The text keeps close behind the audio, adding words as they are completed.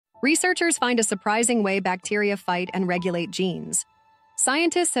Researchers find a surprising way bacteria fight and regulate genes.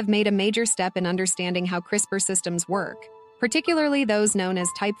 Scientists have made a major step in understanding how CRISPR systems work, particularly those known as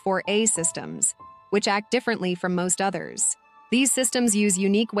Type 4A systems, which act differently from most others. These systems use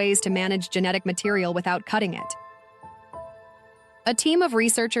unique ways to manage genetic material without cutting it. A team of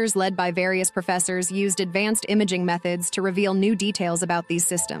researchers led by various professors used advanced imaging methods to reveal new details about these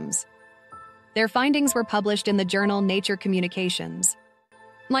systems. Their findings were published in the journal Nature Communications.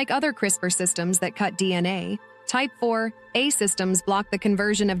 Like other CRISPR systems that cut DNA, Type 4A systems block the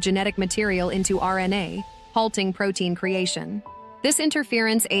conversion of genetic material into RNA, halting protein creation. This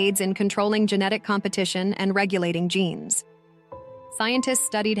interference aids in controlling genetic competition and regulating genes. Scientists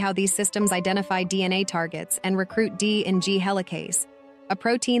studied how these systems identify DNA targets and recruit D in G helicase, a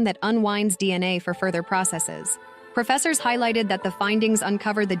protein that unwinds DNA for further processes. Professors highlighted that the findings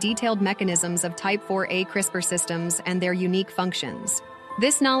uncover the detailed mechanisms of Type 4A CRISPR systems and their unique functions.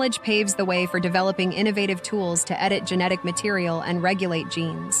 This knowledge paves the way for developing innovative tools to edit genetic material and regulate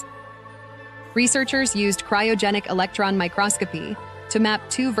genes. Researchers used cryogenic electron microscopy to map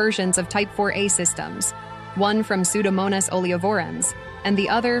two versions of Type 4A systems, one from Pseudomonas oleovorans and the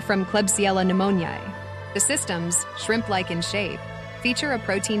other from Klebsiella pneumoniae. The systems, shrimp-like in shape, feature a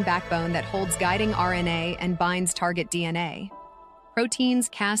protein backbone that holds guiding RNA and binds target DNA. Proteins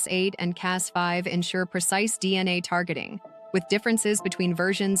Cas8 and Cas5 ensure precise DNA targeting, with differences between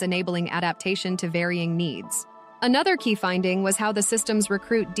versions enabling adaptation to varying needs. Another key finding was how the systems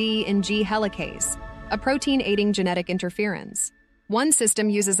recruit D in G helicase, a protein aiding genetic interference. One system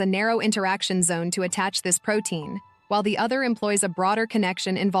uses a narrow interaction zone to attach this protein, while the other employs a broader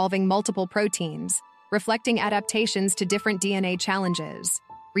connection involving multiple proteins, reflecting adaptations to different DNA challenges.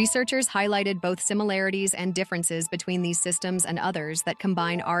 Researchers highlighted both similarities and differences between these systems and others that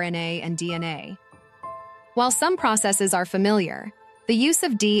combine RNA and DNA. While some processes are familiar, the use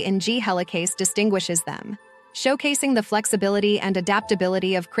of D in G helicase distinguishes them, showcasing the flexibility and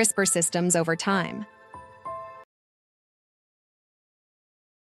adaptability of CRISPR systems over time.